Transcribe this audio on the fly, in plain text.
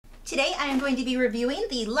Today I am going to be reviewing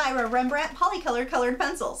the Lyra Rembrandt Polycolor Colored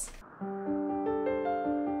Pencils.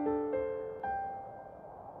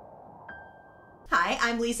 Hi,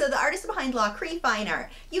 I'm Lisa, the artist behind Lachri Fine Art.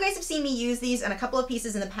 You guys have seen me use these in a couple of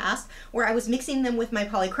pieces in the past where I was mixing them with my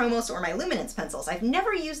polychromos or my luminance pencils. I've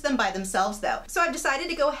never used them by themselves though, so I've decided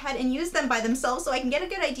to go ahead and use them by themselves so I can get a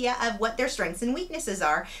good idea of what their strengths and weaknesses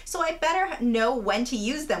are, so I better know when to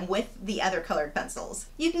use them with the other colored pencils.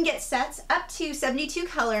 You can get sets up to 72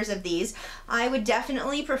 colors of these. I would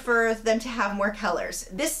definitely prefer them to have more colors.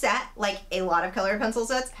 This set, like a lot of colored pencil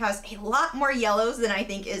sets, has a lot more yellows than I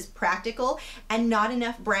think is practical and not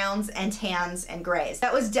enough browns and tans and grays.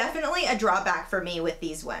 That was definitely a drawback for me with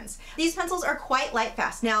these ones. These pencils are quite light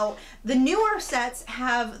fast. Now, the newer sets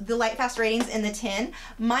have the light fast ratings in the tin.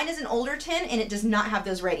 Mine is an older tin and it does not have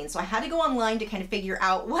those ratings. So I had to go online to kind of figure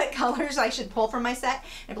out what colors I should pull from my set.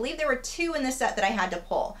 I believe there were 2 in this set that I had to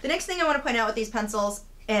pull. The next thing I want to point out with these pencils,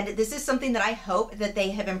 and this is something that I hope that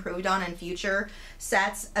they have improved on in future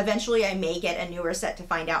sets. Eventually I may get a newer set to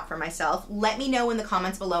find out for myself. Let me know in the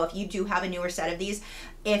comments below if you do have a newer set of these,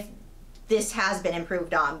 if this has been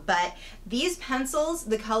improved on. But these pencils,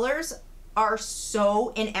 the colors are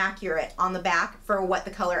so inaccurate on the back for what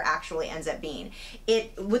the color actually ends up being.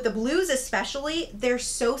 With the blues especially, they're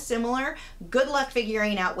so similar. Good luck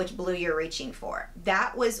figuring out which blue you're reaching for.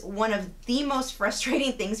 That was one of the most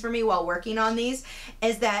frustrating things for me while working on these,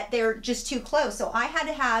 is that they're just too close. So I had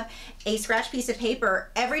to have a scratch piece of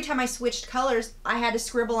paper. Every time I switched colors, I had to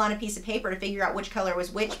scribble on a piece of paper to figure out which color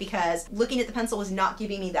was which, because looking at the pencil was not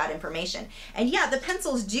giving me that information. And yeah, the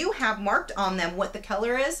pencils do have marked on them what the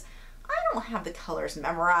color is. I don't have the colors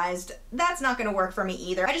memorized. That's not going to work for me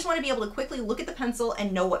either. I just want to be able to quickly look at the pencil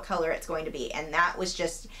and know what color it's going to be, and that was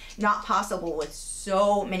just not possible with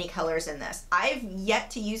so many colors in this. I've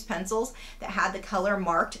yet to use pencils that had the color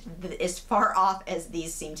marked as far off as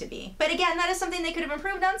these seem to be. But again, that is something they could have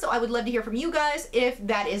improved on, so I would love to hear from you guys if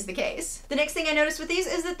that is the case. The next thing I noticed with these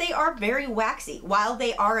is that they are very waxy. While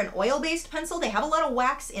they are an oil-based pencil, they have a lot of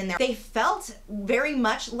wax in there. They felt very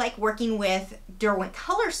much like working with Derwent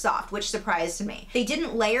Color Soft, which surprised me. They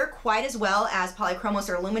didn't layer quite as well as Polychromos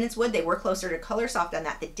or Luminance would. They were closer to Color Soft on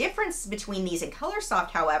that. The difference between these and Color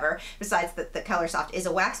Soft, however, besides that the Color Soft is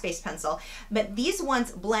a wax-based pencil, but these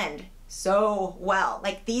ones blend so well.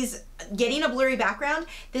 Like these, getting a blurry background,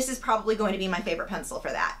 this is probably going to be my favorite pencil for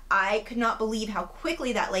that. I could not believe how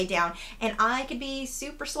quickly that laid down, and I could be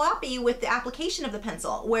super sloppy with the application of the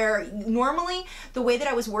pencil, where normally the way that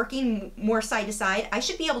I was working more side to side, I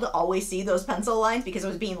should be able to always see those pencil lines because I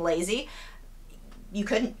was being lazy. You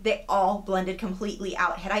couldn't. They all blended completely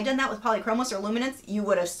out. Had I done that with Polychromos or Luminance, you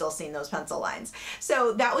would have still seen those pencil lines.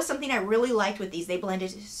 So that was something I really liked with these. They blended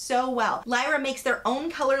so well. Lyra makes their own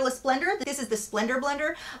colorless blender. This is the Splendor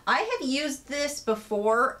blender. I have used this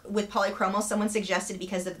before with Polychromos. Someone suggested,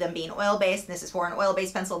 because of them being oil-based, this is for an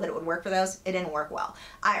oil-based pencil, that it would work for those. It didn't work well.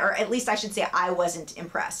 Or at least I should say I wasn't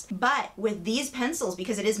impressed. But with these pencils,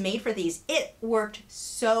 because it is made for these, it worked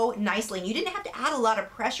so nicely. And you didn't have to add a lot of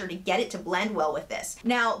pressure to get it to blend well with this.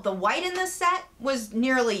 Now, the white in this set was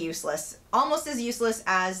nearly useless, almost as useless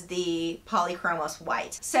as the Polychromos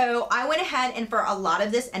white. So I went ahead and for a lot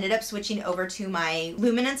of this ended up switching over to my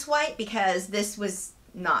Luminance white, because this was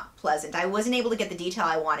not pleasant. I wasn't able to get the detail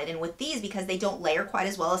I wanted, and with these, because they don't layer quite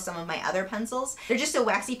as well as some of my other pencils, they're just so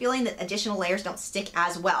waxy feeling that additional layers don't stick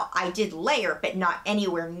as well. I did layer, but not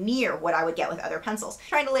anywhere near what I would get with other pencils.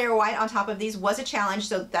 Trying to layer white on top of these was a challenge,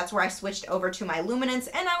 so that's where I switched over to my Luminance,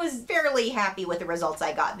 and I was fairly happy with the results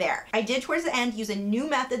I got there. I did towards the end use a new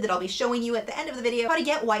method that I'll be showing you at the end of the video, how to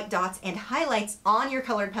get white dots and highlights on your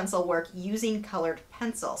colored pencil work using colored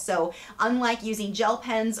pencil. So unlike using gel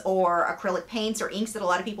pens or acrylic paints or inks that a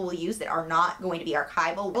lot of people will use that are not going to be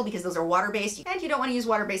archival because those are water-based, and you don't want to use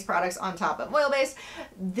water-based products on top of oil-based.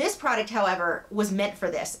 This product, however, was meant for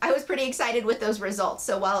this. I was pretty excited with those results.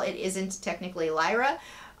 So while it isn't technically Lyra,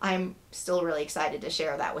 I'm still really excited to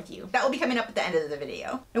share that with you. That will be coming up at the end of the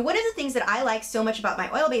video. Now, one of the things that I like so much about my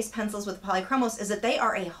oil-based pencils with Polychromos is that they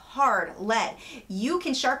are a hard lead. You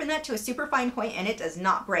can sharpen that to a super fine point and it does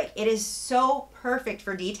not break. It is so perfect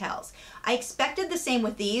for details. I expected the same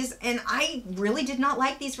with these, and I really did not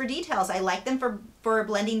like these for details. I like them for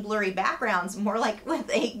blending blurry backgrounds, more like with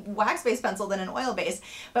a wax-based pencil than an oil-based.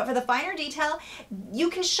 But for the finer detail, you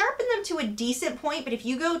can sharpen them to a decent point, but if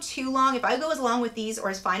you go too long, if I go as long with these or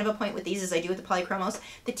as fine fine of a point with these as I do with the polychromos.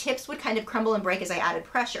 The tips would kind of crumble and break as I added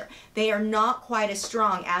pressure. They are not quite as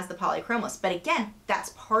strong as the polychromos, but again,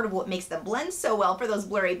 that's part of what makes them blend so well for those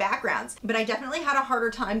blurry backgrounds. But I definitely had a harder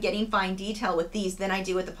time getting fine detail with these than I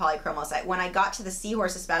do with the polychromos. When I got to the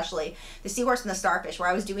seahorse, especially the seahorse and the starfish, where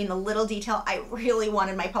I was doing the little detail, I really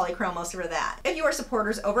wanted my polychromos for that. If you are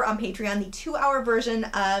supporters over on Patreon, the 2-hour version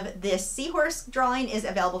of this seahorse drawing is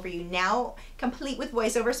available for you now, complete with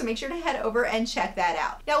voiceover, so make sure to head over and check that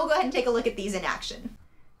out. Now we'll go ahead and take a look at these in action.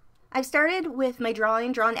 I've started with my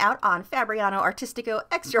drawing drawn out on Fabriano Artistico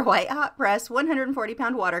Extra White Hot Press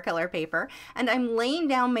 140-pound watercolor paper, and I'm laying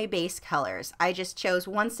down my base colors. I just chose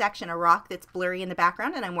one section, a rock that's blurry in the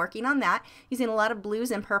background, and I'm working on that using a lot of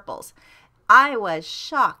blues and purples. I was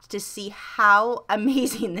shocked to see how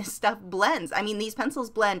amazing this stuff blends. I mean, these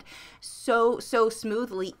pencils blend so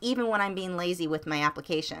smoothly, even when I'm being lazy with my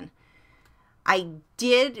application. I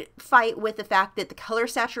did fight with the fact that the color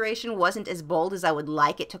saturation wasn't as bold as I would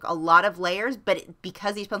like. It took a lot of layers, but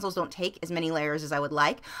because these pencils don't take as many layers as I would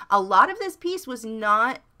like, a lot of this piece was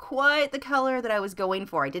not quite the color that I was going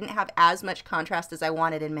for. I didn't have as much contrast as I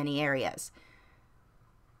wanted in many areas.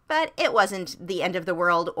 But it wasn't the end of the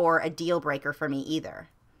world or a deal breaker for me either.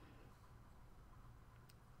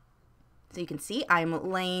 So you can see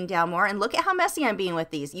I'm laying down more, and look at how messy I'm being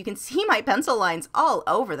with these. You can see my pencil lines all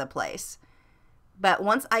over the place. But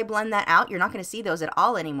once I blend that out, you're not going to see those at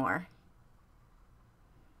all anymore.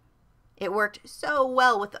 It worked so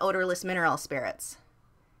well with the odorless mineral spirits.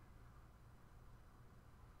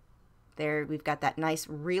 There we've got that nice,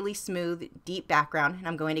 really smooth, deep background, and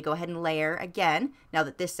I'm going to go ahead and layer again. Now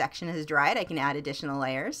that this section has dried, I can add additional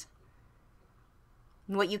layers.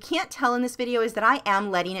 And what you can't tell in this video is that I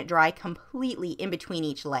am letting it dry completely in between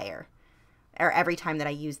each layer, or every time that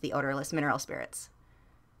I use the odorless mineral spirits.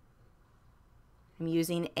 I'm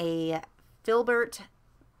using a Filbert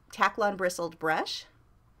Taklon bristled brush.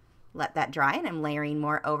 Let that dry, and I'm layering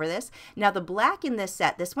more over this. Now the black in this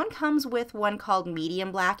set, this one comes with one called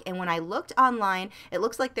medium black, and when I looked online, it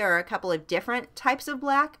looks like there are a couple of different types of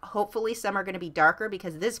black. Hopefully some are going to be darker,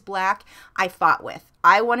 because this black I fought with.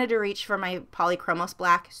 I wanted to reach for my polychromos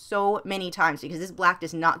black so many times because this black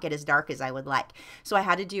does not get as dark as I would like. So I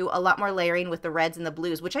had to do a lot more layering with the reds and the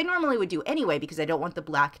blues, which I normally would do anyway because I don't want the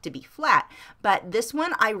black to be flat. But this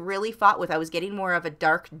one I really fought with. I was getting more of a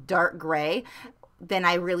dark gray than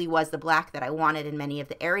I really was the black that I wanted in many of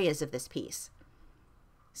the areas of this piece.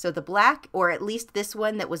 So the black, or at least this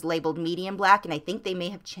one that was labeled medium black, and I think they may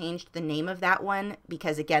have changed the name of that one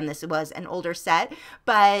because, again, this was an older set,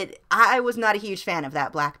 but I was not a huge fan of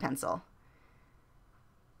that black pencil.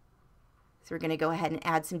 So we're going to go ahead and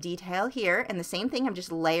add some detail here, and the same thing, I'm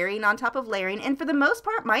just layering on top of layering, and for the most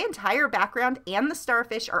part, my entire background and the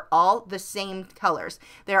starfish are all the same colors.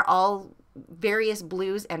 They're all various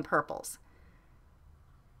blues and purples.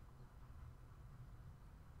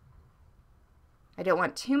 I don't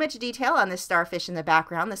want too much detail on this starfish in the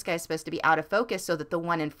background. This guy's supposed to be out of focus so that the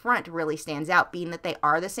one in front really stands out, being that they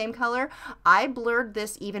are the same color. I blurred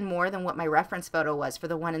this even more than what my reference photo was for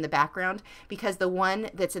the one in the background because the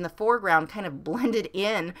one that's in the foreground kind of blended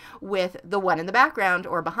in with the one in the background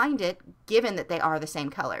or behind it, given that they are the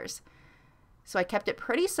same colors. So I kept it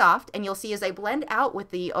pretty soft, and you'll see as I blend out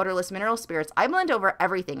with the odorless mineral spirits, I blend over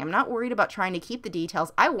everything. I'm not worried about trying to keep the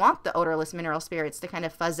details. I want the odorless mineral spirits to kind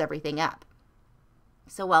of fuzz everything up.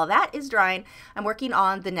 So while that is drying, I'm working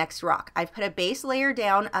on the next rock. I've put a base layer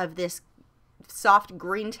down of this soft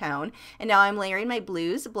green tone, and now I'm layering my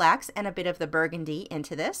blues, blacks, and a bit of the burgundy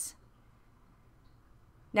into this.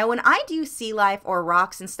 Now when I do sea life or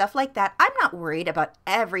rocks and stuff like that, I'm not worried about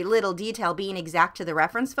every little detail being exact to the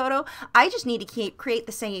reference photo. I just need to create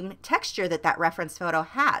the same texture that that reference photo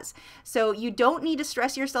has. So you don't need to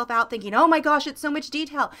stress yourself out thinking, oh my gosh, it's so much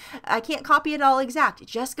detail. I can't copy it all exact.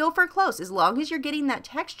 Just go for close. As long as you're getting that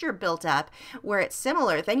texture built up where it's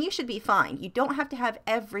similar, then you should be fine. You don't have to have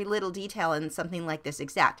every little detail in something like this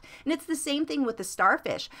exact. And it's the same thing with the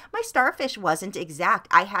starfish. My starfish wasn't exact.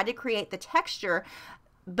 I had to create the texture,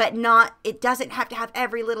 but it doesn't have to have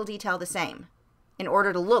every little detail the same in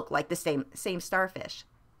order to look like the same starfish.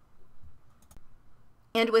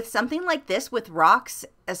 And with something like this, with rocks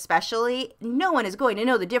especially, no one is going to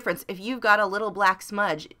know the difference if you've got a little black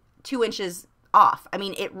smudge 2 inches off. I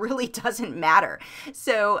mean, it really doesn't matter.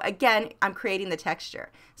 So again, I'm creating the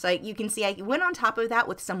texture. So you can see I went on top of that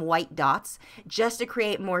with some white dots just to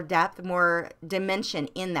create more depth, more dimension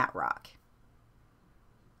in that rock.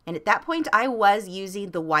 And at that point, I was using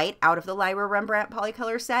the white out of the Lyra Rembrandt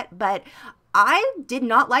Polycolor set, but I did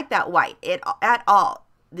not like that white at all.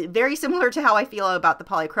 very similar to how I feel about the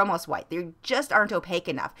Polychromos white. They just aren't opaque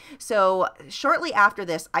enough. So shortly after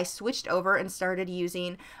this, I switched over and started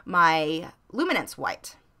using my Luminance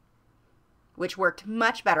white, which worked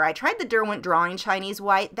much better. I tried the Derwent Drawing Chinese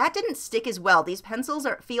white. That didn't stick as well. These pencils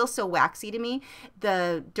feel so waxy to me.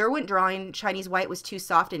 The Derwent Drawing Chinese white was too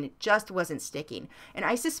soft and it just wasn't sticking. And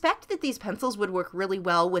I suspect that these pencils would work really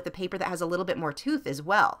well with a paper that has a little bit more tooth as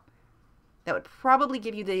well. That would probably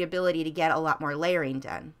give you the ability to get a lot more layering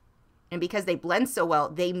done. And because they blend so well,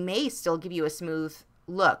 they may still give you a smooth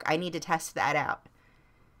look. I need to test that out.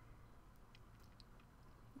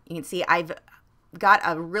 You can see I've got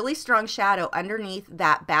a really strong shadow underneath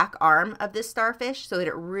that back arm of this starfish so that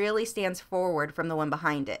it really stands forward from the one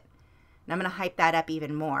behind it. And I'm going to hype that up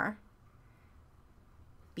even more.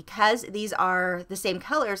 Because these are the same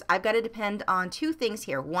colors, I've got to depend on two things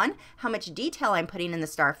here. One, how much detail I'm putting in the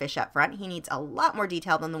starfish up front. He needs a lot more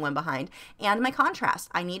detail than the one behind. And my contrast.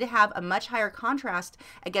 I need to have a much higher contrast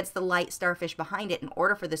against the light starfish behind it in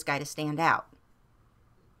order for this guy to stand out.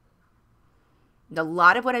 A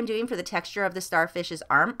lot of what I'm doing for the texture of the starfish's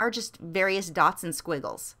arm are just various dots and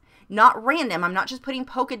squiggles. Not random. I'm not just putting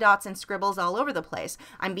polka dots and scribbles all over the place.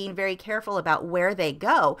 I'm being very careful about where they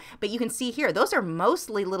go. But you can see here, those are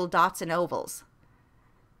mostly little dots and ovals.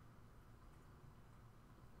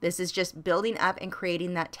 This is just building up and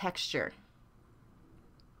creating that texture.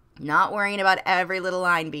 Not worrying about every little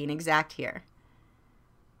line being exact here.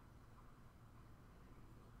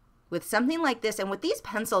 With something like this, and with these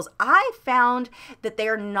pencils, I found that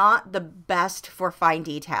they're not the best for fine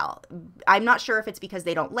detail. I'm not sure if it's because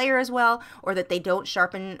they don't layer as well, or that they don't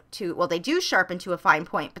sharpen to, well, they do sharpen to a fine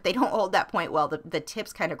point, but they don't hold that point well. The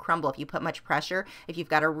tips kind of crumble if you put much pressure, if you've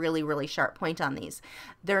got a really, really sharp point on these.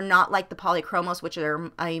 They're not like the Polychromos, which are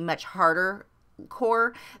a much harder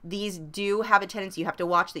core. These do have a tendency, you have to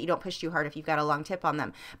watch that you don't push too hard if you've got a long tip on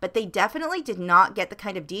them, but they definitely did not get the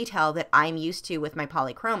kind of detail that I'm used to with my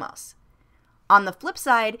Polychromos. On the flip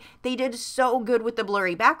side, they did so good with the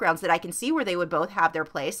blurry backgrounds that I can see where they would both have their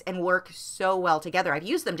place and work so well together. I've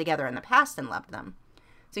used them together in the past and loved them.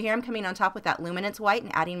 So here I'm coming on top with that Luminance white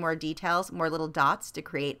and adding more details, more little dots to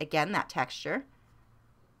create, again, that texture.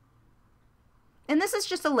 And this is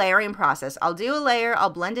just a layering process. I'll do a layer, I'll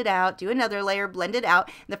blend it out, do another layer, blend it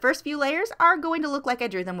out. The first few layers are going to look like I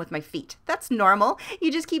drew them with my feet. That's normal.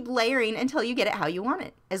 You just keep layering until you get it how you want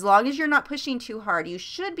it. As long as you're not pushing too hard, you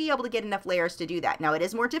should be able to get enough layers to do that. Now, it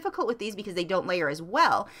is more difficult with these because they don't layer as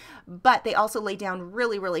well, but they also lay down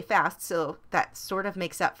really, really fast, so that sort of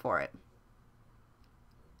makes up for it.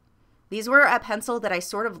 These were a pencil that I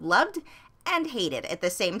sort of loved and hated at the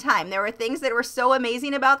same time. There were things that were so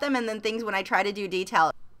amazing about them, and then things when I try to do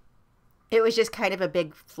detail, it was just kind of a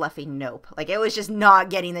big fluffy nope. Like, it was just not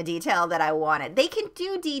getting the detail that I wanted. They can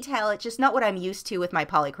do detail, it's just not what I'm used to with my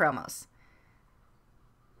Polychromos.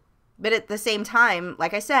 But at the same time,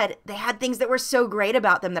 like I said, they had things that were so great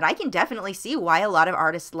about them that I can definitely see why a lot of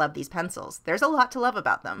artists love these pencils. There's a lot to love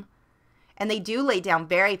about them. And they do lay down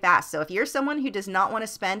very fast. So if you're someone who does not want to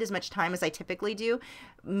spend as much time as I typically do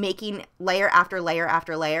making layer after layer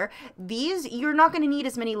after layer, these, you're not going to need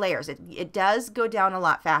as many layers. It does go down a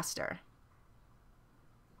lot faster.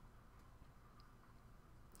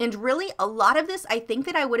 And really, a lot of this, I think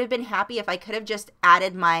that I would have been happy if I could have just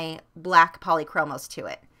added my black Polychromos to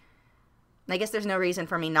it. And I guess there's no reason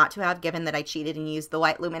for me not to have, given that I cheated and used the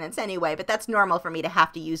white Luminance anyway, but that's normal for me to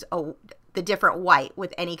have to use the different white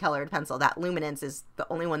with any colored pencil. That Luminance is the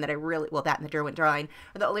only one that I really, well, that and the Derwent Drawing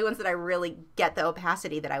are the only ones that I really get the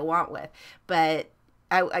opacity that I want with. But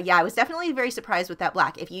yeah, I was definitely very surprised with that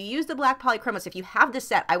black. If you use the black Polychromos, if you have the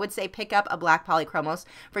set, I would say pick up a black Polychromos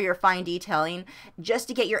for your fine detailing, just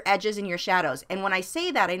to get your edges and your shadows. And when I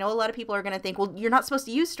say that, I know a lot of people are going to think, well, you're not supposed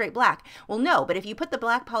to use straight black. Well, no, but if you put the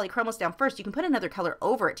black Polychromos down first, you can put another color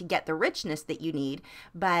over it to get the richness that you need,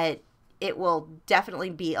 but it will definitely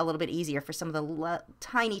be a little bit easier for some of the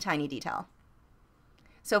tiny, tiny detail.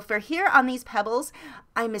 So for here on these pebbles,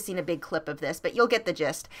 I'm missing a big clip of this, but you'll get the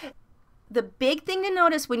gist. The big thing to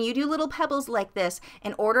notice when you do little pebbles like this,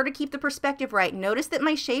 in order to keep the perspective right, notice that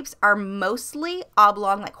my shapes are mostly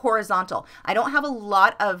oblong, like horizontal. I don't have a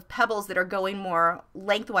lot of pebbles that are going more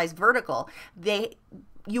lengthwise vertical.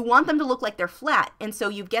 You want them to look like they're flat, and so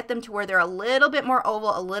you get them to where they're a little bit more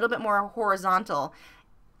oval, a little bit more horizontal,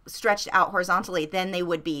 stretched out horizontally than they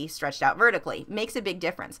would be stretched out vertically. Makes a big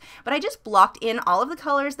difference. But I just blocked in all of the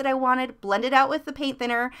colors that I wanted, blended out with the paint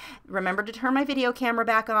thinner, remembered to turn my video camera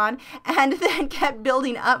back on, and then kept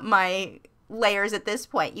building up my layers at this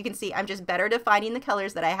point. You can see I'm just better defining the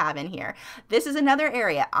colors that I have in here. This is another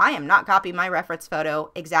area. I am not copying my reference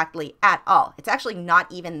photo exactly at all. It's actually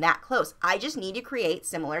not even that close. I just need to create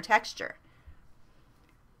similar texture.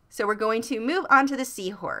 So we're going to move on to the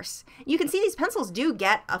seahorse. You can see these pencils do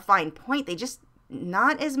get a fine point. They just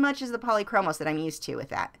not as much as the polychromos that I'm used to with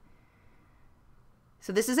that.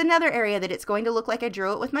 So this is another area that it's going to look like I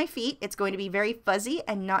drew it with my feet. It's going to be very fuzzy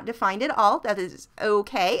and not defined at all. That is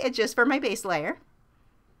okay. It's just for my base layer.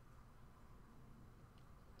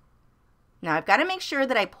 Now I've got to make sure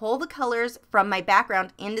that I pull the colors from my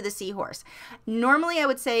background into the seahorse. Normally I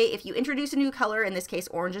would say if you introduce a new color, in this case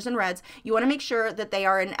oranges and reds, you want to make sure that they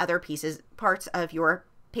are in other parts of your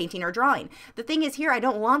painting or drawing. The thing is here, I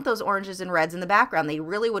don't want those oranges and reds in the background. They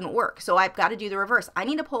really wouldn't work. So I've got to do the reverse. I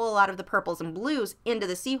need to pull a lot of the purples and blues into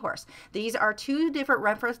the seahorse. These are two different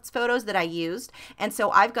reference photos that I used, and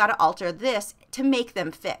so I've got to alter this to make them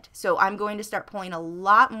fit. So I'm going to start pulling a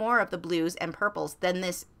lot more of the blues and purples than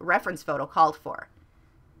this reference photo called for.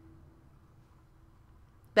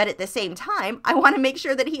 But at the same time, I want to make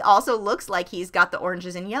sure that he also looks like he's got the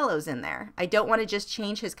oranges and yellows in there. I don't want to just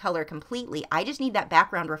change his color completely. I just need that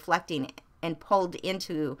background reflecting and pulled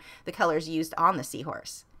into the colors used on the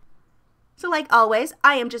seahorse. So like always,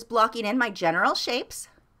 I am just blocking in my general shapes.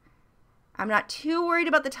 I'm not too worried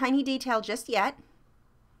about the tiny detail just yet.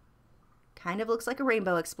 Kind of looks like a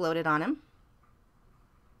rainbow exploded on him.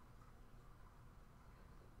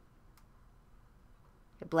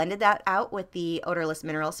 I blended that out with the odorless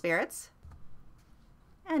mineral spirits.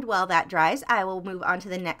 And while that dries, I will move on to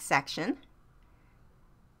the next section.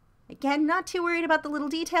 Again, not too worried about the little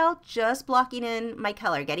detail, just blocking in my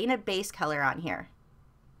color, getting a base color on here.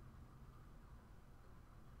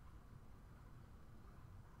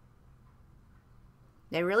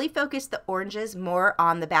 I really focused the oranges more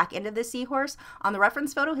on the back end of the seahorse. On the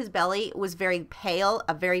reference photo, his belly was very pale,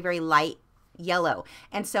 a very, very light yellow.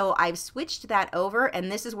 And so I've switched that over,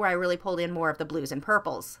 and this is where I really pulled in more of the blues and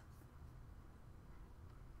purples.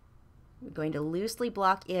 I'm going to loosely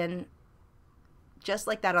block in just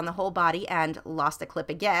like that on the whole body and lost a clip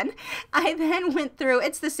again. I then went through,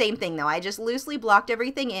 it's the same thing though, I just loosely blocked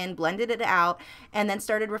everything in, blended it out, and then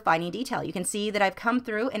started refining detail. You can see that I've come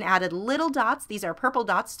through and added little dots. These are purple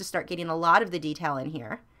dots to start getting a lot of the detail in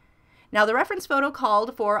here. Now the reference photo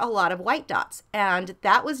called for a lot of white dots, and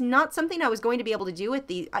that was not something I was going to be able to do with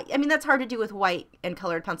the, I mean that's hard to do with white and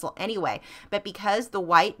colored pencil anyway, but because the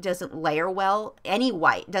white doesn't layer well, any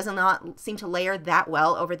white does not seem to layer that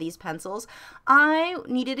well over these pencils, I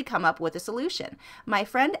needed to come up with a solution. My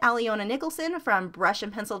friend Aliona Nicholson from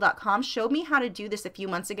brushandpencil.com showed me how to do this a few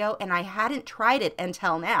months ago, and I hadn't tried it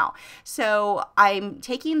until now. So I'm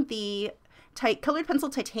taking the colored pencil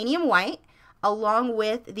titanium white along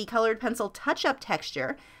with the colored pencil touch-up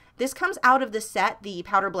texture. This comes out of the set, the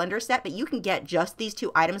powder blender set, but you can get just these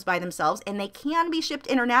two items by themselves, and they can be shipped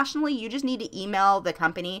internationally. You just need to email the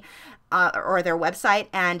company or their website,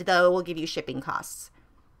 and they will give you shipping costs.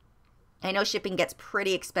 I know shipping gets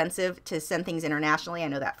pretty expensive to send things internationally. I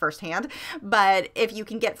know that firsthand, but if you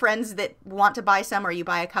can get friends that want to buy some or you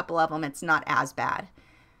buy a couple of them, it's not as bad.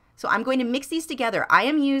 So I'm going to mix these together. I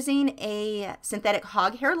am using a synthetic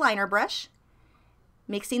hog hair liner brush,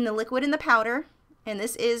 mixing the liquid and the powder, and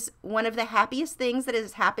this is one of the happiest things that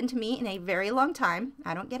has happened to me in a very long time.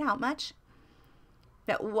 I don't get out much.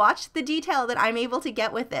 But watch the detail that I'm able to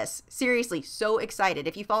get with this. Seriously, so excited.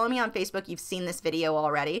 If you follow me on Facebook, you've seen this video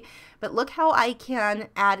already, but look how I can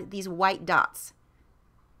add these white dots.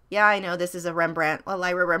 Yeah, I know this is a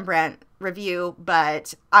Lyra Rembrandt review,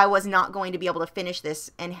 but I was not going to be able to finish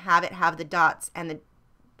this and have it have the dots and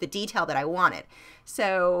the detail that I wanted.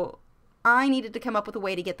 So I needed to come up with a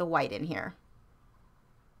way to get the white in here.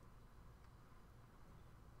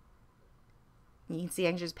 You can see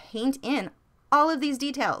I can just paint in all of these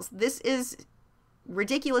details. This is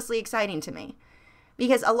ridiculously exciting to me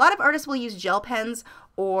because a lot of artists will use gel pens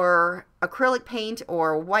or acrylic paint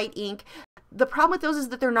or white ink. The problem with those is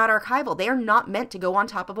that they're not archival. They are not meant to go on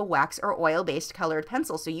top of a wax or oil-based colored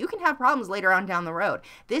pencil, so you can have problems later on down the road.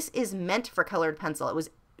 This is meant for colored pencil. It was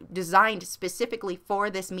designed specifically for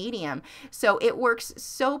this medium, so it works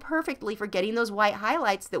so perfectly for getting those white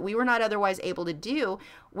highlights that we were not otherwise able to do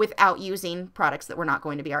without using products that were not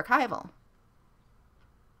going to be archival.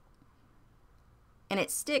 And it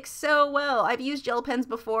sticks so well. I've used gel pens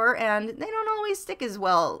before and they don't always stick as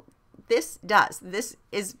well. This does. This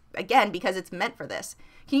is, again, because it's meant for this.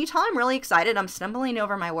 Can you tell I'm really excited? I'm stumbling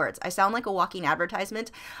over my words. I sound like a walking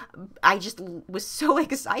advertisement. I just was so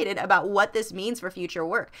excited about what this means for future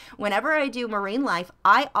work. Whenever I do marine life,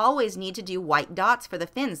 I always need to do white dots for the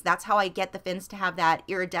fins. That's how I get the fins to have that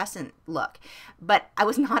iridescent look. But I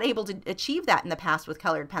was not able to achieve that in the past with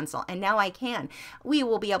colored pencil, and now I can. We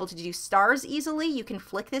will be able to do stars easily. You can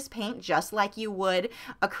flick this paint just like you would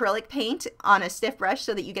acrylic paint on a stiff brush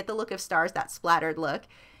so that you get the look of stars, that splattered look.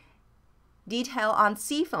 Detail on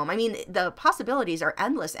sea foam. I mean, the possibilities are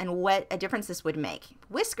endless, and what a difference this would make.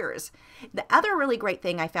 Whiskers. The other really great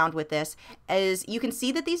thing I found with this is you can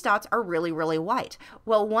see that these dots are really, really white.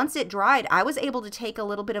 Well, once it dried, I was able to take a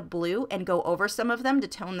little bit of blue and go over some of them to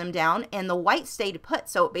tone them down, and the white stayed put,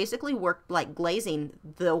 so it basically worked like glazing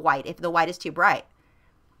the white if the white is too bright.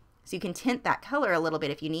 So you can tint that color a little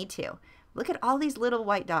bit if you need to. Look at all these little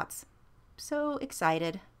white dots. So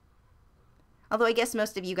excited. Although I guess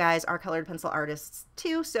most of you guys are colored pencil artists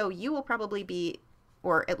too, so you will probably be,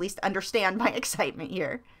 or at least understand my excitement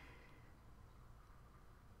here.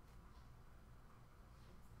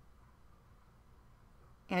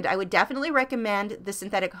 And I would definitely recommend the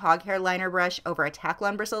synthetic hog hair liner brush over a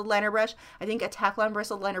Taklon bristled liner brush. I think a Taklon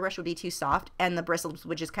bristled liner brush would be too soft, and the bristles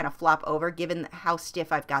would just kind of flop over given how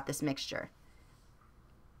stiff I've got this mixture.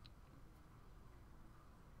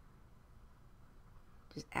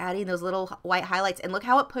 Just adding those little white highlights, and look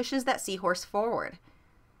how it pushes that seahorse forward.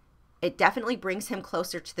 It definitely brings him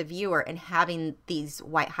closer to the viewer and having these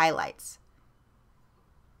white highlights.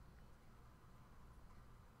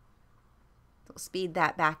 So we'll speed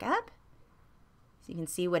that back up so you can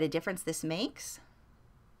see what a difference this makes.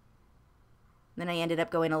 Then I ended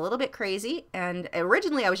up going a little bit crazy, and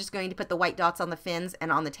originally I was just going to put the white dots on the fins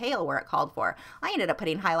and on the tail where it called for. I ended up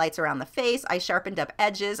putting highlights around the face. I sharpened up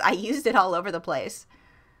edges. I used it all over the place.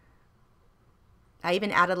 I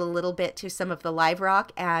even added a little bit to some of the live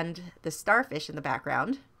rock and the starfish in the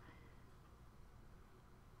background.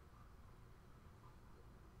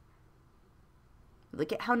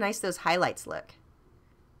 Look at how nice those highlights look.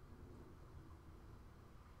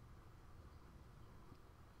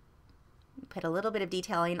 Put a little bit of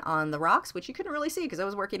detailing on the rocks, which you couldn't really see because I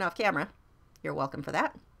was working off camera. You're welcome for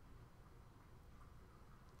that.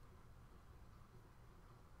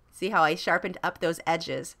 See how I sharpened up those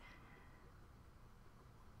edges?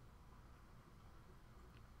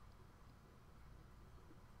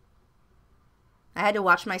 I had to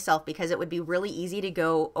watch myself because it would be really easy to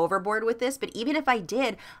go overboard with this, but even if I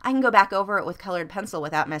did, I can go back over it with colored pencil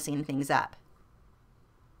without messing things up.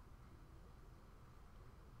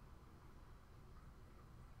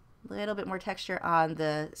 A little bit more texture on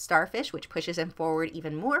the starfish, which pushes him forward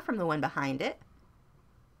even more from the one behind it.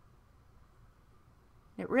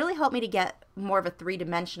 It really helped me to get more of a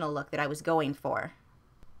three-dimensional look that I was going for.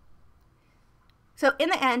 So in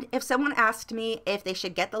the end, if someone asked me if they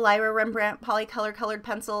should get the Lyra Rembrandt Polycolor Colored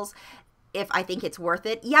Pencils, if I think it's worth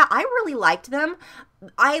it, yeah, I really liked them.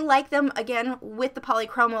 I like them, again, with the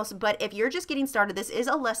polychromos, but if you're just getting started, this is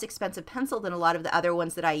a less expensive pencil than a lot of the other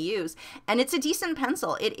ones that I use, and it's a decent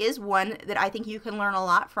pencil. It is one that I think you can learn a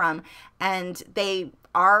lot from, and they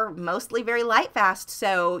are mostly very light fast,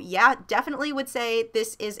 so yeah, definitely would say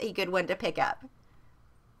this is a good one to pick up.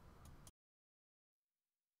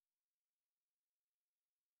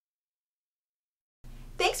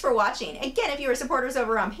 Thanks for watching. Again, if you are supporters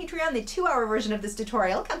over on Patreon, the 2-hour version of this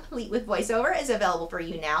tutorial, complete with voiceover, is available for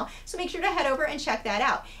you now, so make sure to head over and check that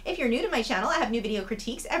out. If you're new to my channel, I have new video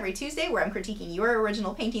critiques every Tuesday where I'm critiquing your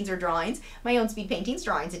original paintings or drawings, my own speed paintings,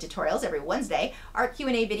 drawings, and tutorials every Wednesday, art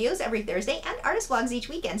Q&A videos every Thursday, and artist vlogs each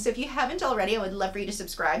weekend. So if you haven't already, I would love for you to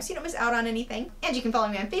subscribe so you don't miss out on anything. And you can follow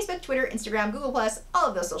me on Facebook, Twitter, Instagram, Google+. All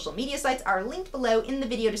of those social media sites are linked below in the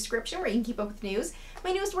video description where you can keep up with news,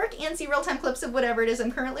 my newest work, and see real-time clips of whatever it is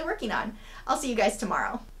I'm currently working on. I'll see you guys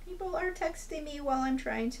tomorrow. People are texting me while I'm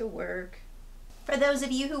trying to work. For those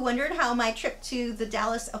of you who wondered how my trip to the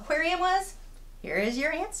Dallas aquarium was, here is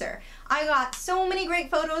your answer. I got so many great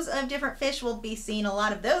photos of different fish. We'll be seeing a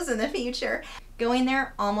lot of those in the future. Going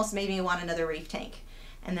there almost made me want another reef tank.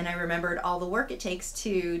 And then I remembered all the work it takes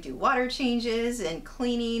to do water changes and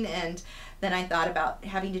cleaning, and then I thought about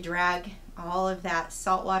having to drag all of that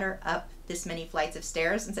salt water up this many flights of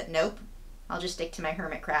stairs and said, nope, I'll just stick to my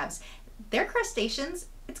hermit crabs. They're crustaceans.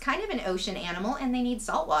 It's kind of an ocean animal and they need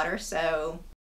salt water, so